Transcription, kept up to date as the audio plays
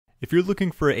If you're looking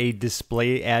for a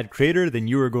display ad creator, then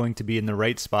you are going to be in the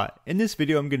right spot. In this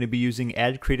video, I'm going to be using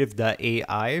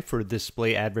AdCreative.ai for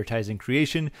display advertising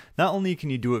creation. Not only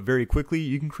can you do it very quickly,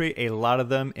 you can create a lot of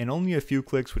them in only a few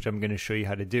clicks, which I'm going to show you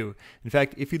how to do. In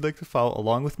fact, if you'd like to follow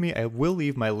along with me, I will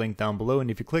leave my link down below.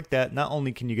 And if you click that, not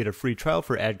only can you get a free trial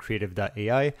for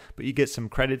AdCreative.ai, but you get some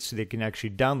credits so they can actually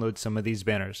download some of these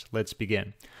banners. Let's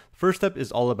begin. First step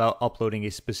is all about uploading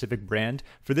a specific brand.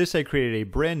 For this, I created a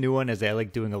brand new one as I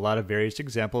like doing a lot of various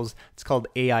examples. It's called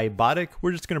AI Botic.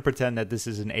 We're just going to pretend that this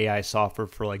is an AI software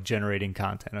for like generating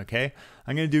content, okay?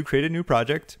 I'm going to create a new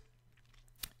project.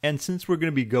 And since we're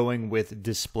going to be going with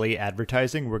display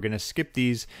advertising, we're going to skip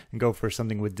these and go for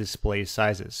something with display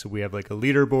sizes. So we have like a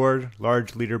leaderboard,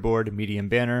 large leaderboard, medium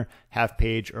banner, half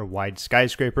page, or wide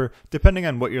skyscraper, depending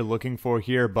on what you're looking for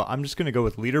here. But I'm just going to go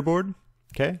with leaderboard.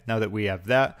 Okay, now that we have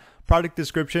that. Product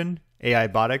description, AI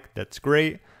Botic, that's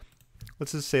great.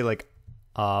 Let's just say like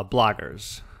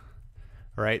bloggers,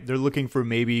 all right? They're looking for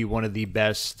maybe one of the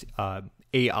best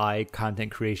AI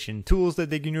content creation tools that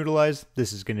they can utilize.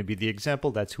 This is going to be the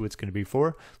example. That's who it's going to be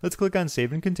for. Let's click on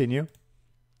save and continue.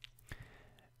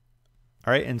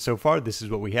 All right, and so far, this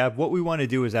is what we have. What we want to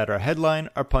do is add our headline,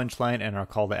 our punchline, and our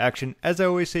call to action. As I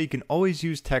always say, you can always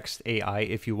use text AI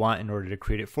if you want in order to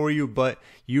create it for you, but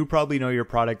you probably know your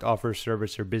product, offer,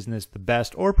 service, or business the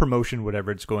best, or promotion,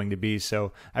 whatever it's going to be.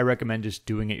 So I recommend just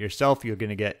doing it yourself. You're going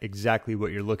to get exactly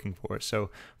what you're looking for. So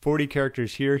 40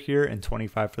 characters here, and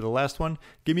 25 for the last one.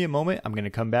 Give me a moment. I'm going to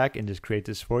come back and just create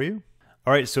this for you.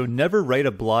 All right, so never write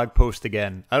a blog post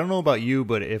again. I don't know about you,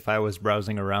 but if I was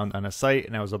browsing around on a site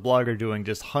and I was a blogger doing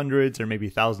just hundreds or maybe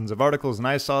thousands of articles and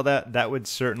I saw that, that would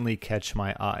certainly catch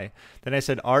my eye. Then I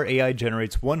said, our AI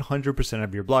generates 100%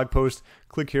 of your blog post.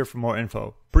 Click here for more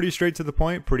info. Pretty straight to the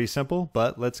point, pretty simple,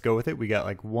 but let's go with it. We got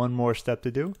like one more step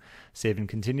to do. Save and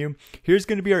continue. Here's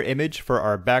going to be our image for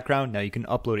our background. Now you can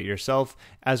upload it yourself.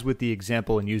 As with the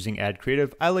example in using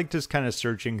AdCreative, I like just kind of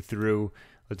searching through.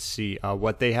 Let's see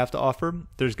what they have to offer.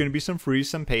 There's going to be some free,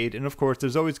 some paid, and of course,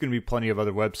 there's always going to be plenty of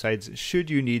other websites should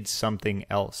you need something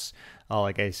else.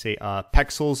 Like I say,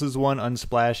 Pexels is one.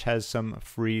 Unsplash has some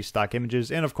free stock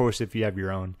images, and of course, if you have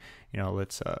your own,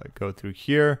 let's go through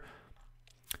here.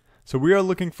 So we are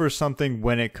looking for something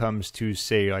when it comes to,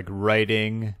 say, like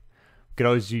writing. We could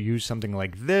always use something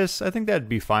like this. I think that'd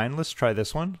be fine. Let's try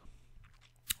this one.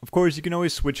 Of course, you can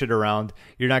always switch it around.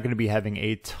 You're not going to be having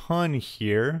a ton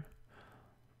here.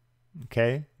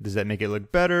 Okay, does that make it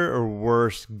look better or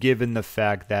worse given the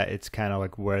fact that it's kind of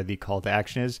like where the call to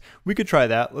action is? We could try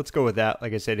that. Let's go with that.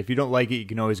 Like I said, if you don't like it, you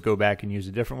can always go back and use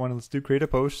a different one. Let's do create a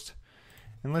post.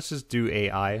 And let's just do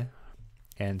AI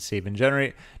and save and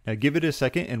generate. Now give it a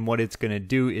second, and what it's going to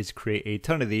do is create a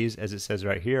ton of these. As it says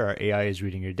right here, our AI is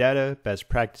reading your data, best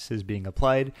practices being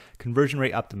applied, conversion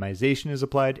rate optimization is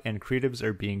applied, and creatives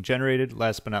are being generated.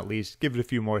 Last but not least, give it a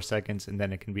few more seconds and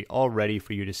then it can be all ready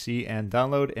for you to see and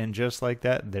download. And just like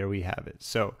that, there we have it.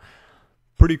 So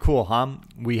pretty cool, huh?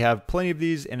 We have plenty of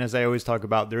these, and as I always talk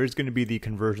about, there is going to be the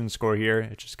conversion score here.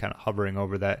 It's just kind of hovering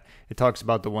over that. It talks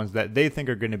about the ones that they think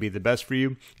are going to be the best for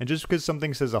you, and just because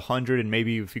something says 100 and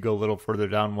maybe if you go a little further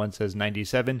down, one says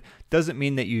 97, doesn't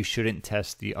mean that you shouldn't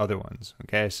test the other ones,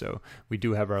 okay? So we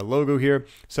do have our logo here.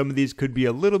 Some of these could be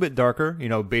a little bit darker,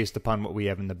 based upon what we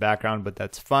have in the background, but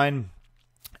that's fine.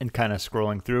 And kind of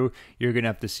scrolling through, you're going to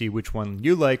have to see which one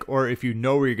you like, or if you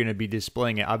know where you're going to be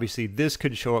displaying it. Obviously, this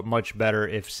could show up much better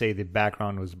if, say, the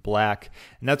background was black.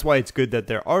 And that's why it's good that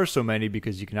there are so many,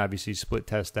 because you can obviously split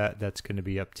test that. That's going to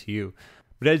be up to you.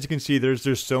 But as you can see,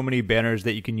 there's so many banners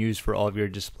that you can use for all of your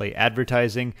display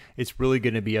advertising. It's really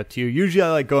going to be up to you. Usually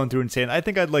I like going through and saying, I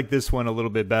think I'd like this one a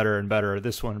little bit better and better, or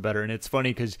this one better. And it's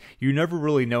funny because you never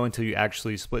really know until you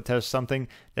actually split test something.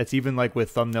 That's even like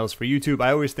with thumbnails for YouTube.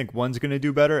 I always think one's going to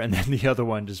do better and then the other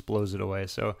one just blows it away.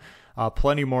 So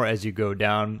plenty more as you go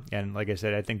down. And like I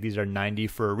said, I think these are 90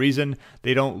 for a reason.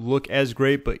 They don't look as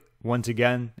great, but once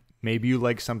again, maybe you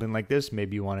like something like this,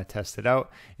 maybe you want to test it out.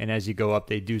 And as you go up,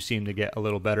 they do seem to get a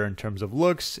little better in terms of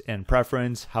looks and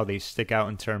preference, how they stick out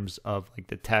in terms of like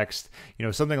the text.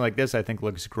 Something like this I think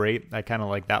looks great. I kind of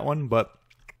like that one, but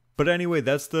anyway,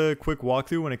 that's the quick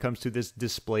walkthrough when it comes to this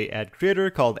display ad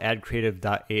creator called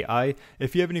AdCreative.ai.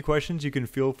 If you have any questions, you can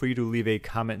feel free to leave a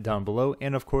comment down below.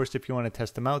 And of course, if you want to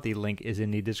test them out, the link is in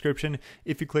the description.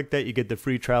 If you click that, you get the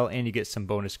free trial and you get some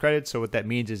bonus credits. So what that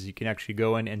means is you can actually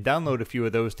go in and download a few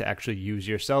of those to actually use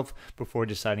yourself before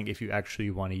deciding if you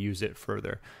actually want to use it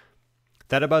further.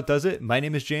 That about does it. My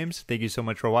name is James. Thank you so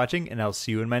much for watching, and I'll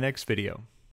see you in my next video.